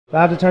Do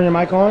I have to turn your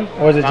mic on?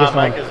 Or is it just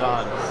mic is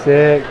on.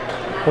 Sick.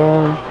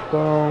 Boom,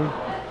 boom,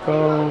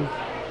 boom.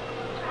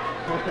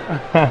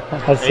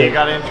 That's Hey, you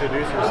gotta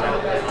introduce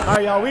yourself. All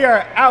right, y'all, we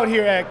are out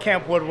here at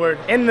Camp Woodward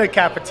in the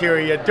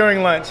cafeteria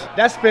during lunch.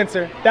 That's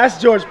Spencer. That's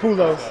George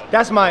Poulos.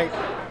 That's Mike.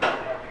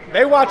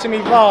 They watching me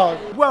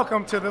vlog.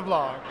 Welcome to the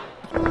vlog.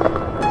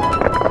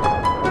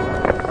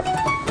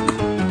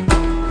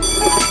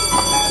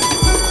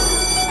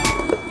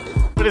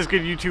 What is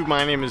good, YouTube?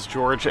 My name is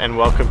George and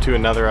welcome to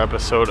another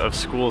episode of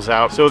School's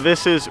Out. So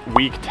this is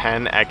week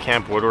 10 at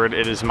Camp Woodward.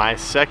 It is my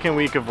second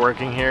week of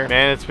working here.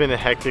 Man, it's been a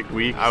hectic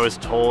week. I was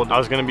told I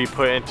was gonna be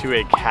put into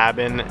a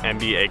cabin and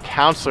be a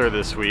counselor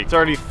this week. It's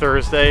already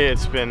Thursday.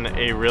 It's been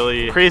a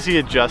really crazy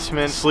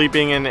adjustment,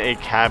 sleeping in a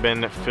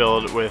cabin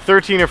filled with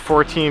 13 or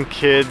 14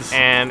 kids,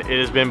 and it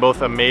has been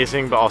both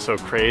amazing but also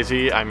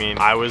crazy. I mean,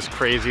 I was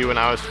crazy when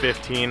I was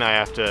 15. I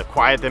have to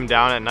quiet them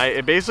down at night.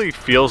 It basically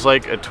feels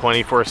like a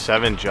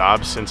 24/7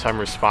 job since I'm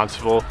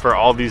responsible for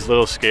all these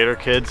little skater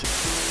kids.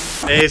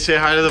 Hey, say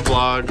hi to the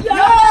vlog.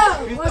 Yeah!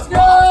 Let's go!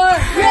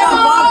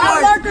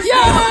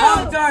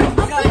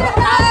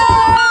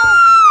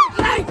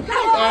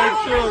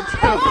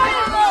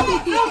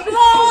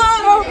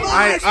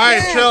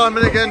 Alright, chill. I'm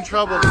gonna get in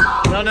trouble.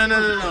 No. Don't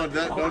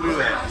do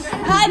that.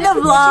 Hide the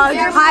vlog.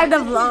 Hide the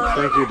vlog.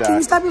 Thank you, Dad. Can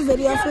you stop your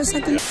video for a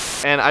second?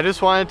 And I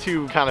just wanted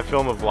to kind of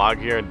film a vlog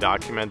here and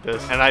document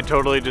this. And I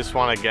totally just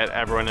want to get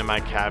everyone in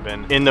my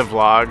cabin in the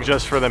vlog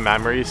just for the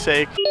memory's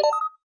sake.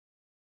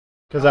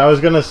 Because I was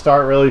going to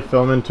start really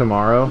filming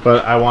tomorrow,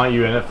 but I want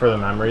you in it for the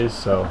memories,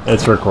 so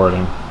it's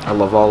recording. I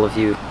love all of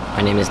you.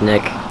 My name is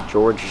Nick.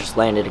 George just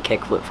landed a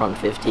kickflip front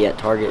 50 at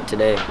Target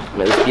today,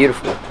 and it was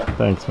beautiful.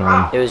 Thanks,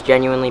 man. It was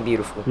genuinely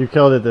beautiful. You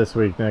killed it this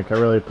week, Nick. I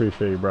really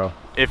appreciate you, bro.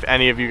 If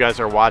any of you guys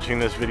are watching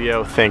this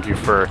video, thank you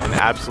for an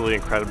absolutely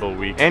incredible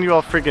week. And you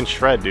all freaking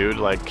shred, dude.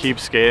 Like,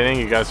 keep skating.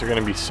 You guys are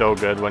gonna be so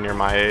good when you're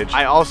my age.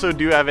 I also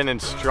do have an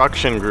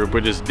instruction group,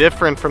 which is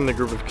different from the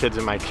group of kids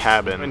in my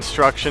cabin.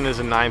 Instruction is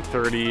a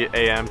 9:30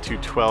 a.m. to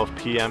 12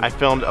 p.m. I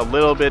filmed a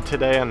little bit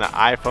today on the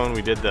iPhone.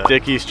 We did the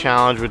Dickies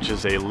challenge, which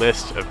is a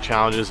list of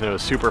challenges, and it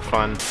was super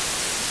fun.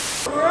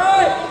 All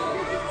right,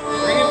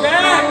 bring it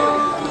back.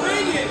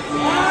 Bring it.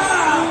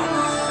 Wow.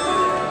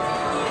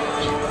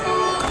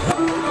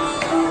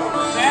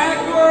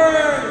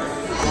 Backwards.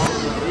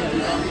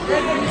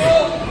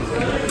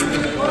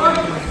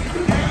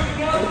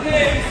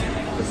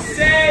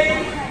 Say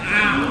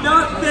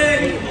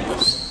nothing.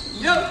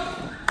 Nope.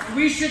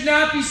 We should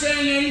not be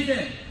saying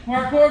anything.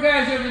 Parkour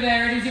guys over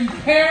there, it is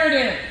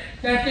imperative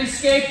that this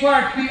skate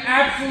park be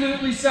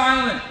absolutely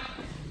silent.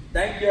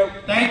 Thank you.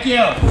 Thank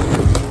you.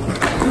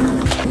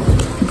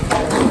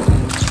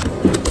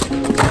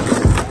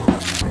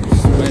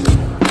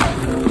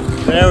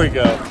 There we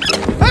go.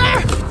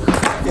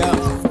 Yo.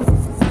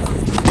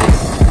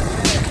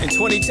 In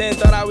 2010,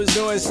 thought I was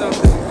doing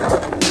something.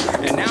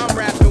 And now I'm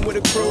rapping with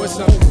a crew or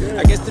something.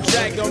 I guess the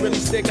track don't really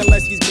stick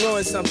unless he's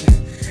gluing something.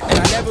 And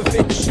I never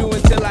fit the shoe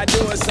until I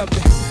doing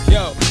something.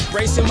 Yo,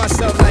 bracing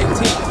myself like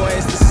teeth, boy,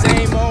 it's the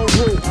same old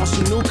route on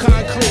some new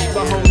concrete.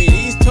 But homie,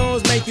 these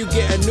tunes make you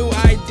get a new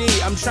ID.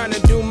 I'm trying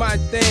to do my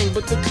thing,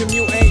 but the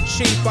commute ain't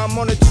cheap. I'm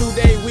on a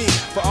 2-day week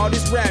for all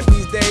this rap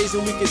these days,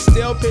 and we can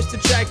still pitch the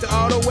track to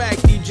all the whack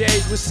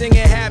DJs. We're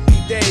singing happy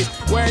days,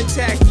 wearing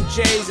tacky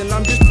J's, and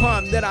I'm just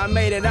pumped that I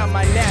made it out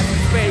my nappy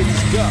phase.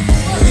 Let's go.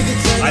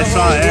 I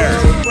saw air.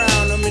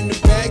 I'm in the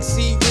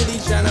backseat, really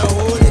trying to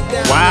hold it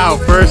down. Wow,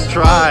 first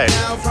try.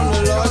 From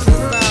the lost and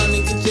found,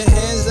 and get your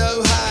hands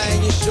up high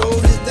and your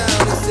shoulders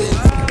down. Is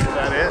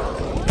that it?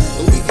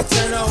 We can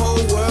turn the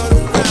whole world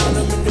around.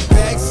 I'm in the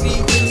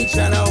backseat, really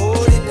trying to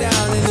hold it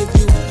down. And if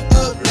you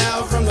up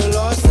now from the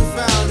lost and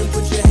found, and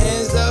put your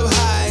hands up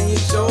high and your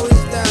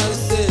shoulders down.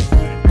 It's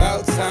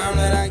about time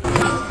that I get.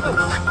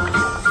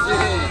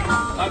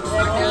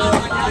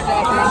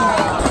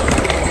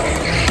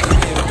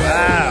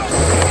 Wow.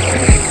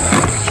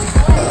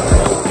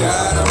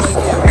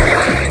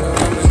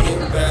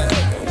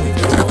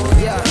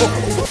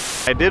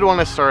 I did want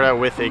to start out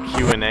with a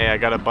Q&A. I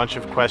got a bunch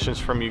of questions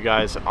from you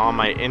guys on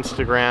my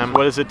Instagram.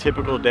 What is a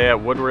typical day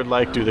at Woodward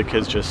like? Do the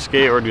kids just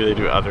skate or do they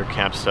do other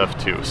camp stuff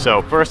too?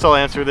 So first I'll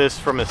answer this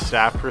from a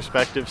staff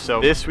perspective.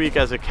 So this week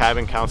as a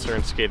cabin counselor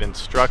and skate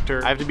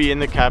instructor, I have to be in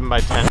the cabin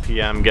by 10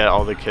 p.m. get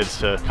all the kids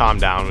to calm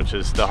down, which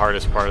is the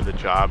hardest part of the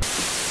job.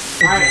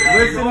 Alright,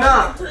 listen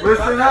up,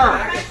 listen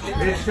up.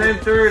 It's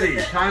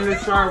 10:30, time to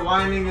start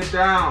winding it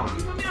down.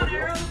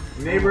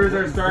 Neighbors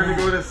are starting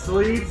to go to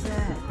sleep,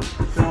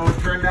 so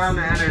turn down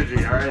the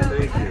energy. Alright,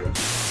 thank you.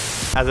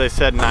 As I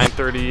said,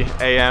 9:30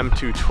 a.m.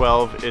 to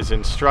 12 is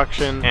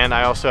instruction, and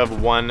I also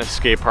have one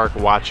skate park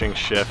watching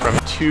shift from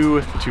 2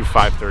 to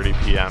 5:30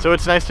 p.m. So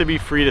it's nice to be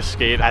free to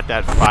skate at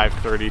that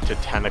 5:30 to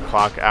 10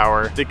 o'clock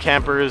hour. The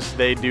campers,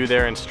 they do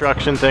their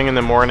instruction thing in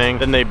the morning,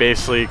 then they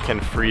basically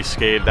can free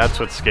skate. That's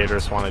what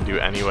skaters want to do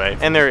anyway.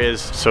 And there is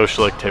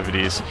social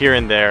activities here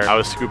and there. I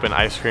was scooping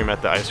ice cream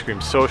at the ice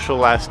cream social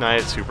last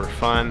night, super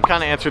fun.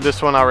 Kind of answered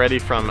this one already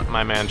from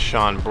my man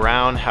Sean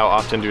Brown. How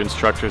often do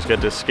instructors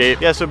get to skate?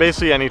 Yeah, so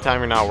basically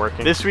anytime you're not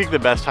working. This week the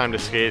best time to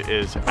skate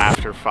is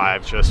after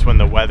 5, just when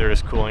the weather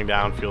is cooling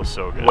down, feels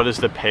so good. What is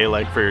the pay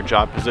like for your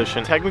job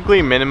position?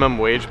 Technically minimum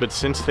wage, but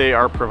since they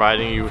are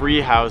providing you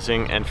free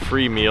housing and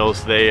free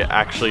meals, they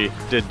actually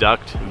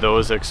deduct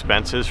those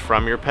expenses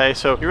from your pay.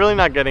 So you're really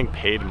not getting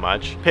paid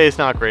much. Pay is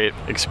not great,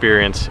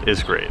 experience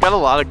is great. Got a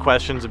lot of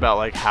questions about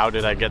like, how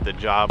did I get the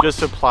job?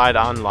 Just applied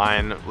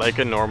online like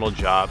a normal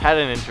job, had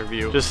an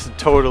interview, just a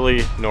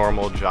totally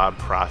normal job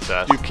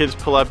process. Do kids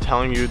pull up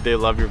telling you they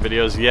love your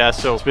videos? Yeah,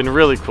 so it's been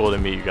really cool to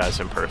meet you guys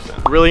in person.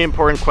 Really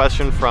important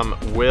question from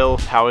Will,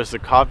 how is the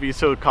coffee?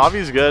 So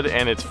coffee's good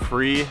and it's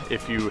free.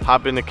 If you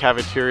hop in the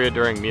cafeteria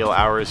during meal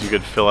hours, you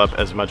could fill up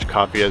as much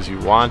coffee as you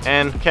want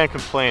and can't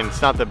complain.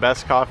 It's not the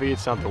best coffee,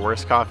 it's not the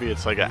worst coffee,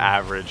 it's like an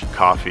average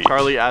coffee.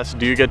 Charlie asked,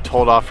 do you get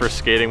told off for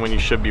skating when you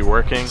should be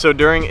working? So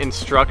during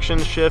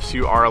instruction shifts,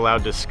 you are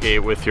allowed to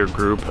skate with your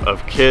group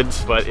of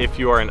kids, but if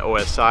you are an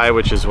OSI,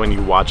 which is when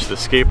you watch the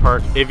skate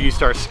park, if you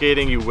start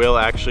skating, you will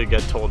actually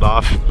get told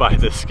off by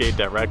the skate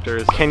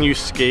directors. Can you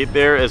skate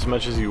there as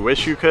much as you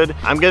wish you could?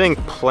 I'm getting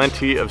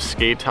plenty of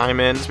skate time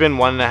in. It's been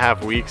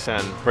 1.5 weeks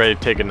and ready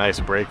to take a nice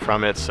break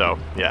from it, so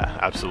yeah,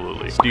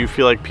 absolutely. Do you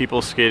feel like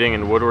people skating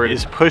in Woodward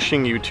is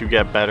pushing you to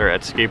get better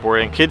at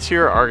skateboarding? Kids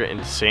here are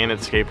insane at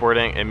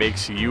skateboarding. It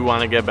makes you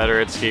want to get better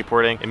at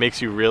skateboarding. It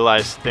makes you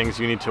realize things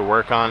you need to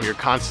work on. You're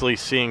constantly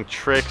seeing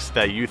tricks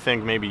that you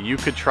think maybe you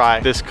could try.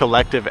 This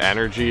collective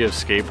energy of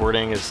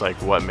skateboarding is like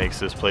what makes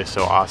this place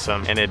so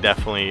awesome, and it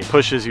definitely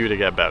pushes you to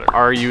get better.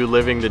 Are you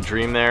living the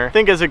dream there? I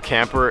think as a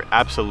camper,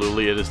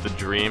 absolutely it is the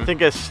dream. I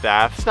think as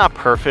staff, it's not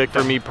perfect.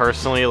 For me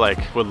personally,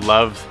 like would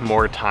love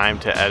more time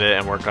to edit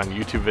and work on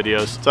YouTube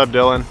videos. What's up,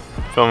 Dylan?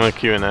 Filming a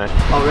Q&A.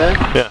 Oh, really?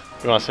 Yeah.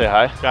 You want to say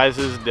hi? Guys,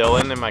 this is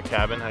Dylan in my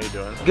cabin. How you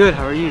doing? Good,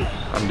 how are you?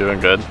 I'm doing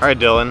good. All right,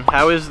 Dylan,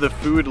 how is the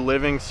food,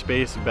 living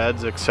space,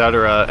 beds,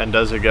 etc., and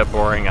does it get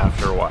boring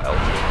after a while?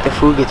 The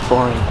food gets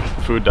boring.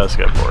 Food does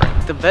get boring.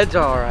 The beds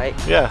are alright.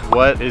 Yeah.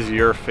 What is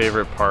your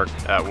favorite park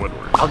at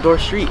Woodward? Outdoor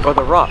Street or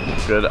the Rock.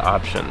 Good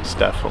options,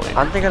 definitely.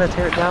 Aren't they gonna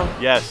tear it down?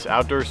 Yes,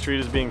 Outdoor Street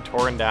is being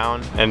torn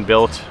down and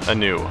built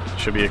anew.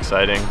 Should be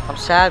exciting. I'm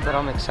sad, but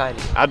I'm excited.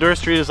 Outdoor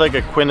Street is like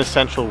a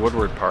quintessential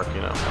Woodward park,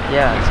 you know?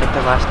 Yeah, it's like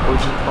the last OG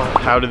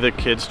park. How do the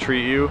kids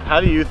treat you? How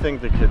do you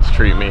think the kids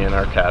treat me in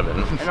our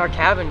cabin? In our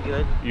cabin,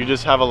 good. You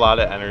just have a lot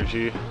of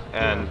energy,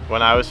 and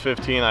when I was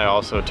 15, I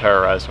also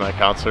terrorized my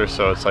counselor,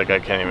 so it's like I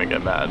can't even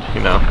get mad,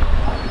 you know?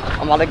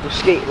 I'm about to go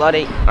skate,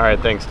 Luddy. All right,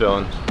 thanks,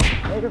 Dylan.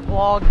 Later,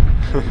 vlog.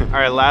 All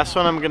right, last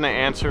one, I'm gonna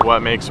answer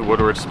what makes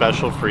Woodward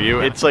special for you.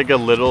 It's like a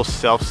little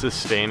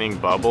self-sustaining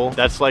bubble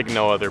that's like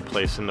no other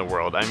place in the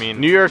world. I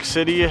mean, New York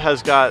City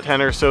has got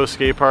 10 or so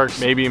skate parks,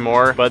 maybe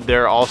more, but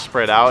they're all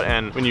spread out,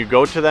 and when you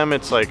go to them,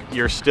 it's like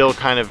you're still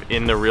kind of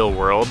in the real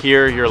world.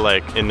 Here, you're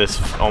like in this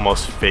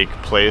almost fake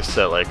place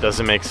that like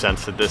doesn't make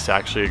sense that this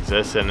actually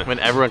exists, and when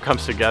everyone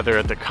comes together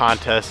at the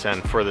contest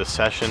and for the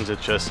sessions,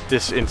 it's just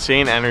this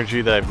insane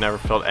energy that I've never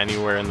felt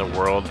anywhere in the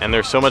world, and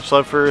there's so much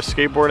love for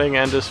skateboarding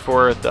and just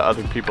for the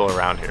other people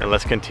around here. And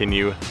let's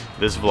continue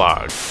this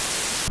vlog.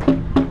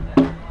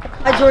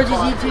 Hi, George's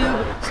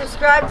YouTube.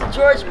 Subscribe to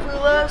George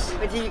Poulos.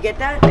 Wait, did you get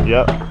that?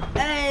 Yep.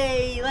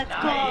 Hey, let's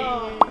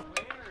go.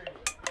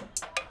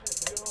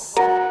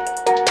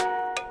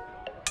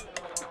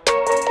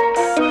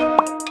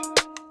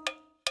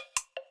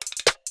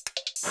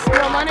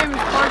 Yo, my name is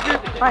Parker.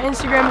 My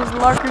Instagram is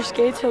Larker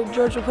Skates. Hope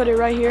George will put it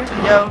right here.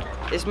 Yo,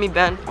 it's me,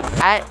 Ben.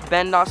 At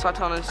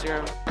Ben.Sawtell on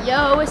Instagram.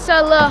 Yo, what's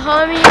up, little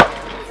homie?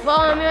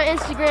 Follow me on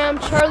Instagram,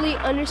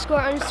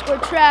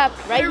 Charlie__trap.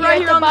 Right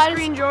here on the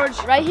screen, George.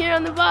 Right here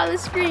on the bottom of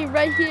the screen,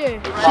 right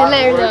here. See you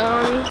later, little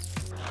homie.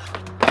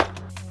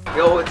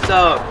 Yo, what's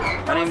up?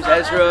 My name's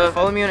Ezra.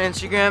 Follow me on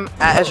Instagram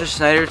at Ezra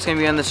Snyder. It's gonna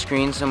be on the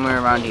screen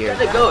somewhere around here.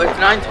 Where'd it go? It's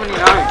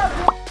 9:29.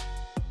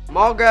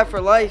 Mall grab for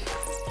life.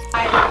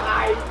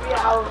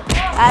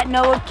 At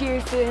Noah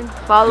Kirsten.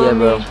 Follow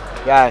me.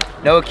 Yeah,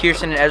 Noah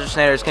Kirsten and Ezra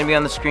Snyder. It's gonna be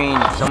on the screen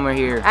somewhere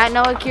here. At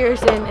Noah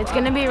Kirsten. It's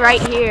gonna be right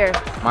here.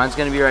 Mine's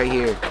gonna be right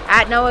here.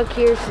 At Noah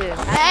Kirsten.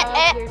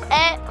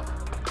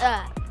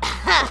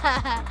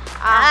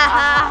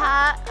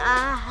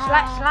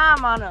 Slack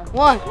slime on him.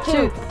 1,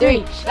 2,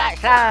 3. Slack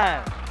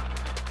slime.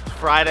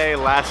 Friday,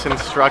 last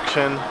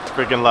instruction.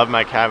 Freaking love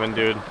my cabin,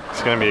 dude.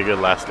 It's gonna be a good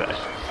last day.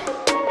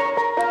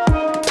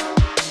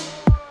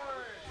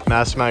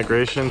 Mass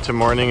migration to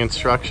morning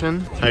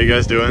instruction. How you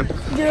guys doing?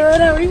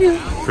 Good, how are you?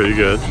 Pretty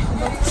good.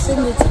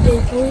 Send it today,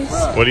 boys.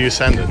 What are you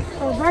sending?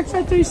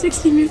 Backside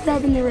 360 mute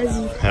grab in the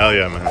resi. Hell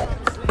yeah, man.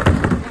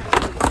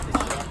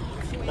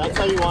 That's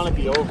how you want to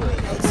be over it.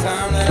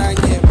 Time that I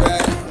get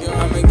back, yo,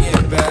 I'ma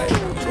get back.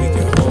 We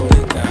can hold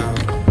it down.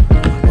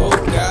 Oh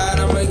God,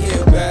 I'ma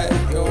get back,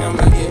 yo,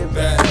 I'ma get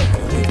back.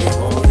 We can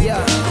hold it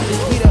down.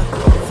 We the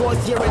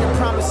 4th year in the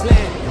promised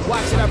land.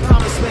 Watching our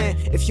promised man.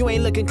 If you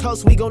ain't looking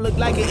close, we gon' look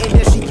like an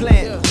industry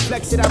plan.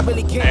 Flex it, I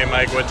really can't. Hey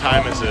Mike, what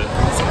time is it?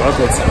 It's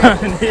buckle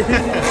time.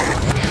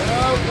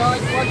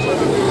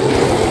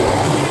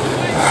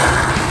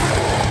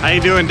 How you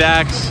doing,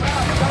 Dax?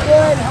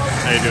 Good.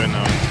 How you doing,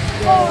 Noah?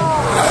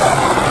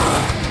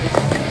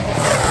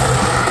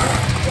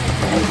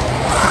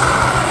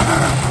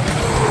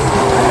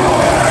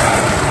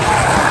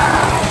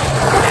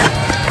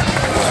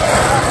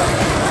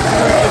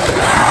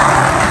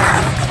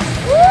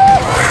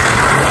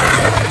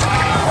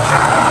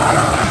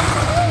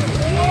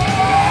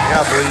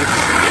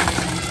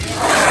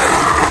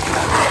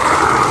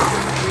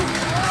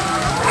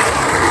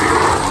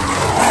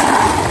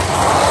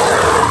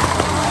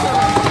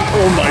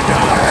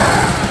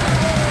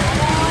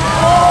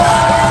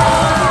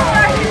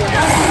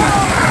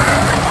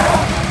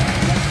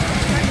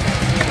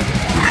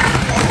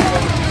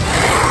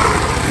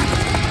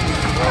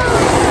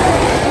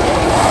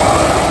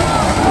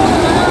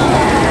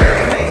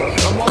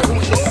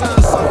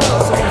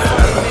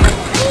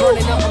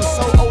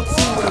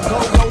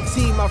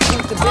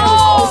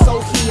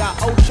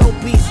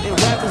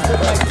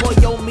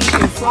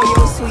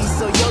 sweet,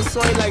 so yo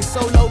soy like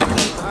solo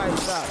beat. Alright,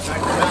 stop.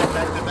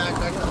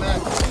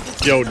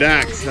 Yo,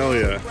 Dax, hell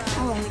yeah.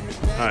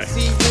 Hi.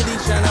 See, really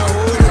tryna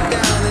hold it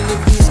down, and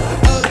if you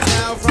up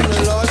now from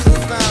the lost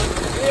and found,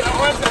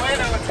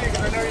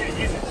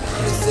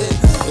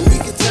 we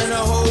can turn the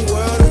whole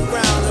world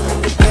around. I'm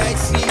in the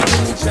backseat,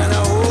 really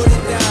tryna hold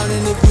it down,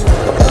 and if you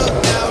up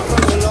now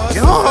from the lost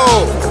and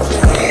found, put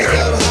your hands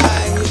up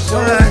high and your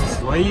shoulders.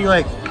 Why you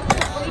like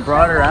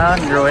brought her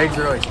around? Your legs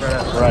are like spread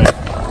out. Right.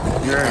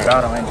 You're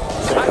about to win.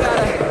 I got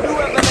a new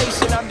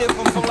revelation. I'm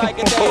different from like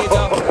a day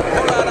ago. Hold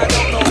on, I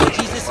don't know what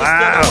Jesus is still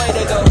the way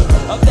to go.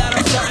 Up that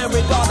I'm certain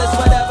regardless,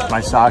 whatever.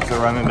 My socks are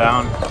running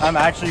down. I'm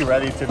actually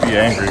ready to be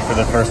angry for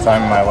the first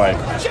time in my life.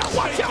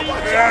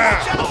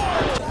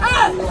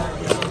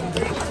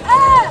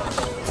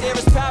 There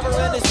is power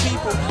in his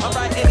people. I'm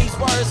writing these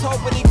words,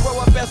 hoping he grow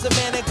up as a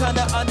man and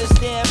kinda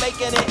understand.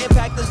 Making an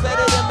impact is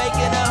better than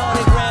making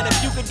 100 grand.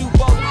 If you can do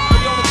both, but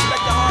don't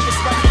expect the harvest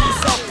from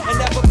yourself. And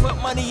never put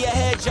money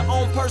ahead, your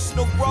own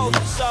personal growth.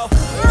 So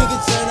we can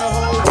turn the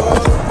whole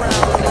world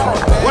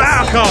around.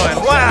 Wow, Colin,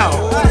 wow.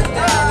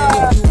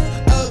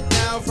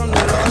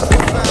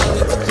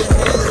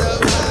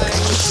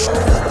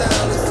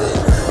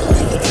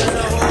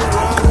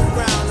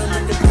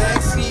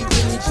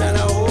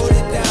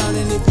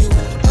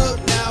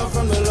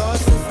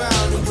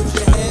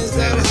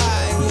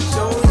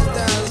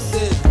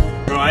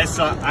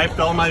 I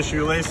felt my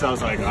shoelace, I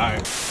was like, all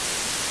right.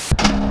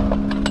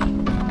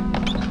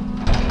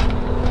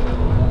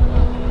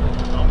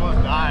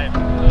 Almost died.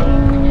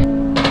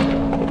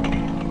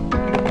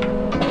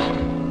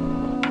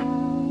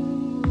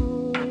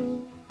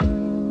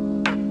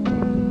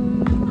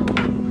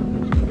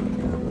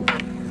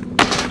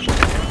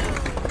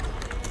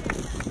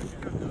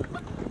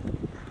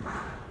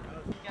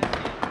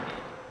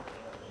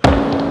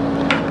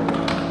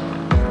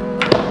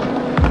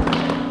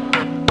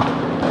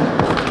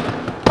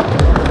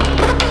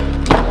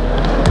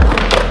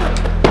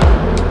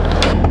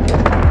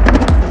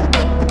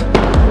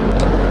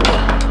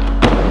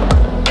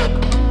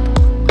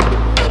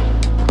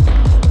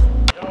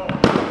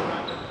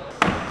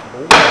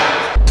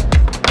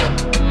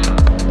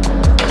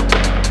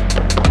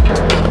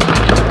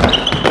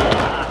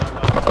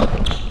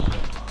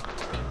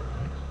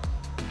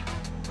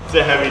 It's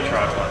a heavy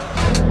truck.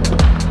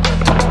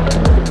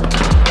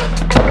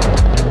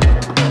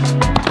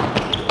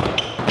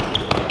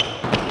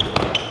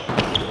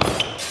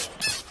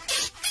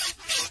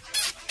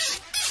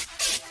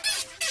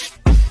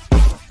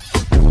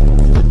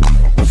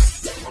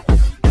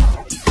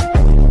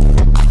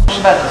 I'm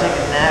about to take a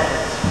nap.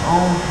 It's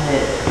home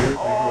hit.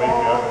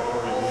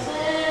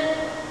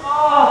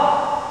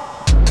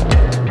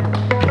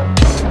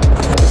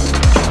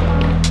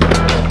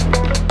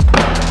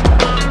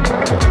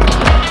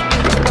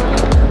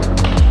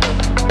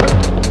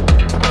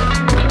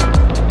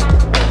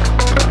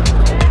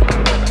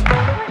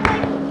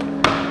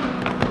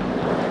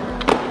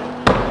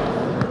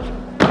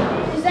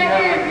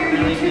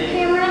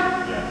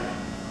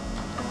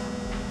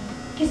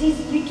 Because he's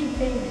YouTube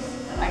famous.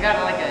 I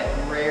got like a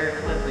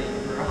rare clip of you,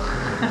 bro.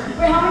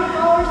 Wait, how many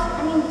followers? I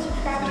mean,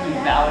 subscribers do you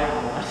have?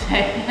 Valuable, I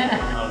say.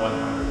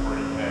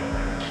 140K.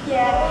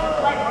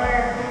 Yeah, like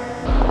rare.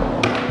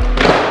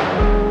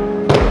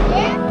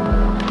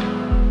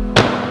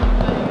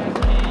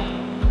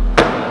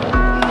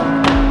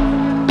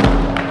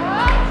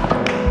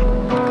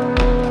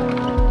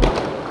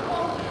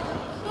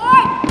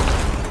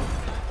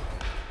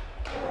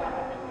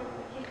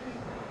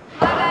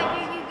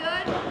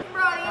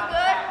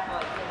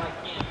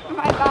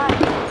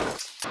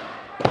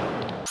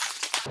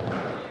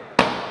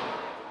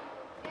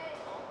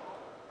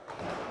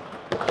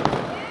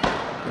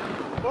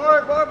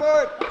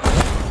 Board!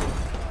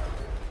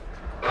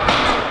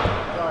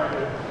 Sorry,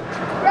 dude.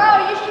 Bro,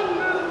 you should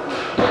move.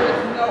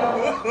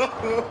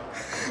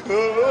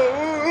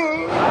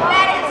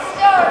 That is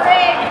so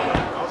rigged.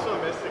 Also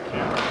missed the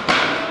camera.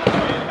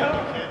 I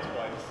can't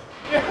twice.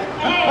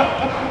 Hey.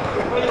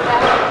 Wait,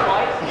 that's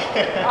twice?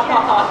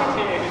 Oh,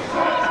 dude. It's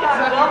got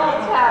double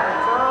tap.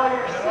 Oh,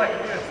 you're sick.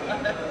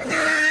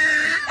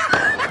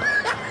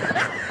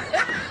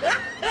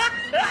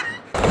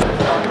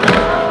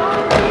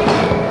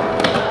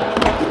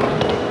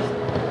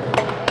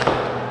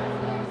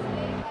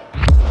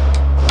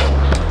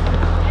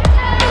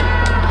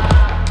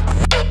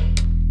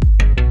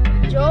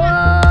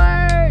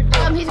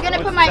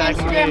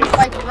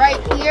 Like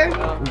right here.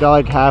 We got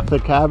like half the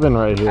cabin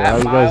right here. How are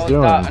you guys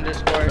doing?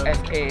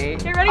 Okay,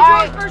 ready,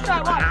 George? First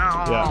shot, watch.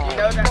 Yeah.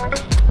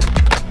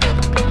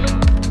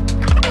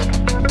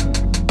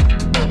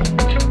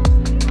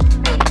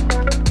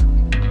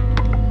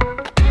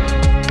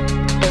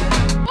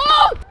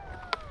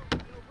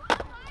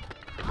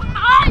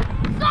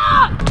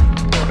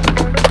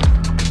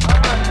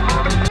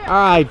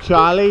 All right,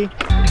 Charlie.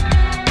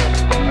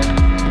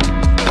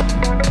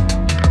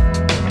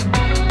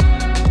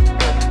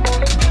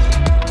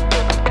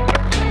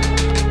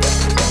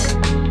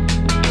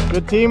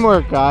 Good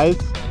teamwork, guys.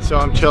 So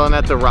I'm chilling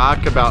at the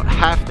Rock, about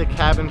half the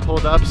cabin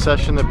pulled up,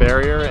 session the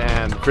barrier,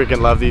 and freaking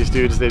love these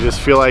dudes. They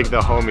just feel like the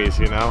homies,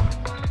 you know?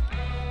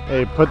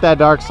 Hey, put that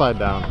dark slide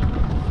down.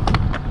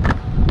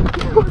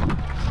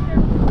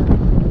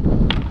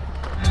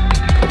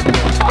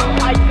 Oh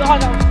my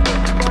god.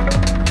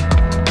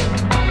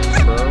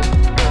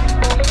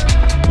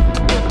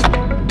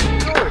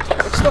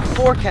 What's the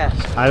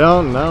forecast? I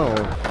don't know.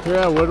 Here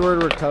at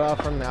Woodward, we're cut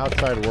off from the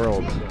outside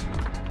world.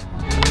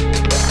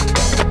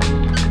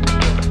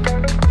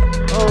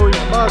 Oh, he's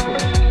buckled.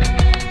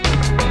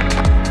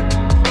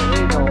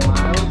 There you go,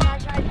 Miles.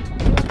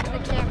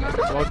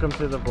 Welcome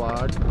to the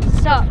vlog.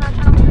 Sup?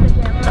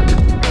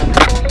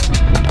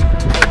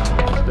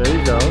 There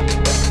you go.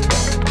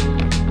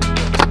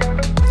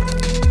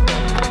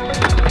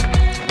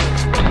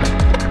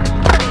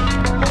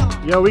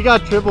 Yo, we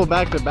got triple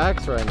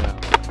back-to-backs right now.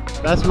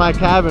 That's my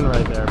cabin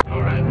right there.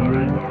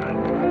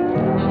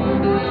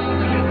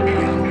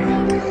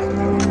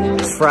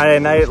 Friday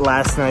night,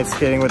 last night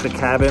skating with the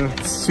cabin.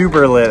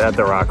 Super lit at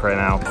the Rock right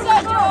now.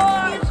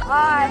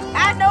 Hi.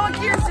 At Noah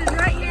Kirsten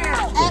right here.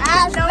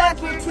 At Noah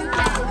Kirsten.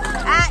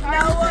 At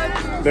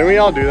Noah. Didn't we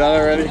all do that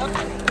already?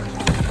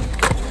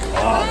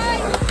 Oh.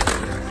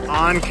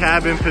 On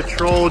cabin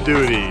patrol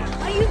duty.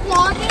 Are you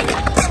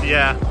vlogging?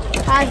 Yeah.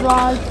 Hi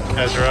vlog.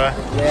 Ezra.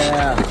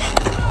 Yeah.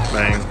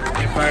 Bang.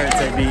 Pirates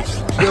at beach.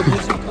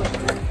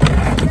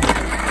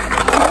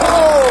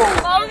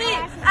 Follow me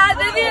at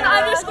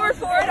Vivian_Ford_.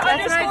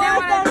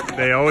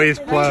 They always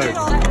plug.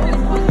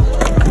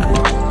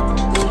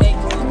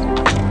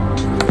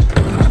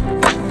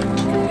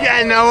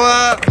 Yeah,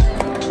 Noah!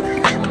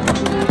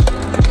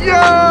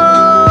 Yo!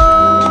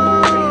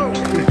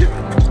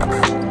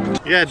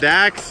 Yeah,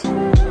 Dax.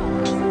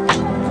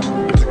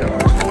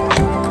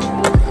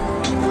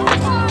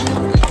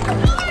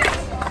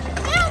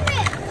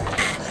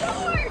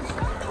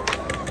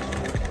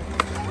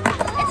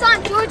 It's on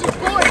George's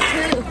board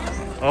too.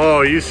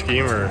 Oh, you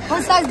schemer.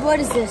 What size board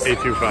is this?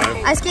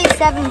 825. I skate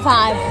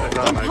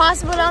 7.5.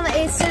 Impossible on the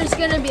 8 is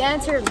going to be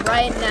answered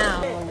right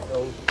now.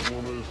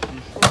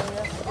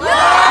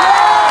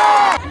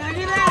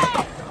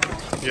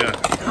 Yeah.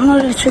 I don't know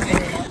the trick.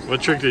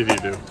 What trick did you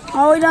do?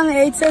 All the way down the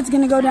 8 set's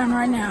gonna go down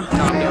right now.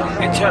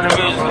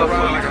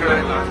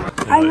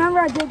 I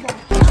remember I did that.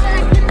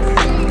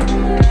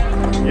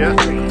 Yeah.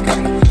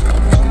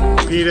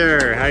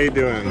 Peter, how you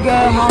doing?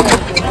 Good,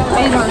 how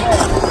you doing?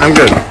 I'm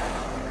good.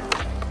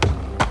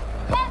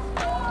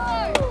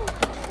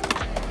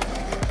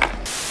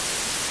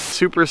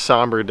 Super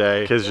somber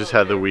day. Kids just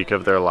had the week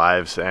of their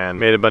lives and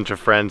made a bunch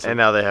of friends, and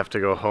now they have to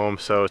go home,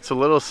 so it's a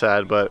little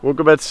sad. But woke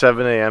up at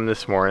 7 a.m.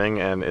 this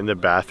morning, and in the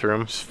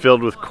bathroom it's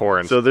filled with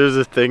corn. So there's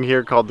a thing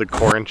here called the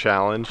corn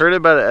challenge. Heard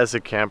about it as a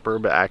camper,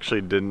 but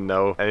actually didn't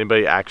know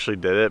anybody actually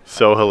did it.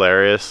 So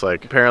hilarious.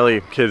 Like,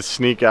 apparently kids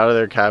sneak out of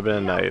their cabin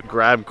at night,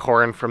 grab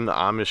corn from the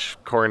Amish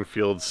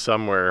cornfields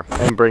somewhere,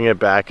 and bring it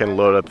back and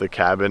load up the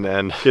cabin.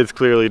 And kids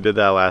clearly did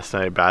that last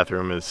night.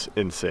 Bathroom is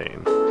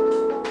insane.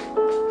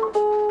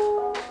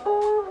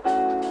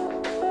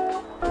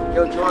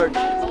 Yo, George.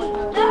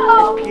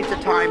 It's pizza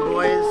time,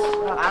 boys.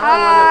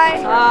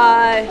 Hi.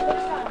 Hi.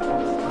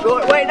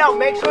 George, wait, no.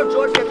 Make sure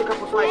George gets a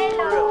couple slices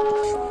through.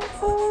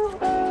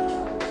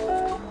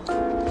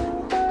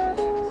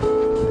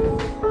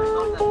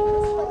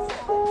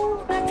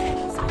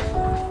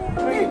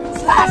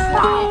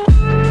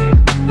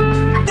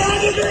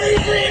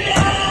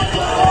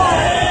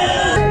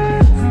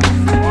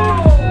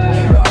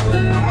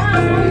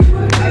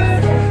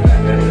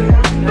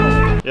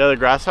 Yeah, the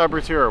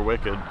grasshoppers here are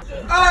wicked.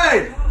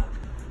 Hey!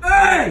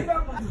 Hey!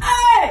 Hey!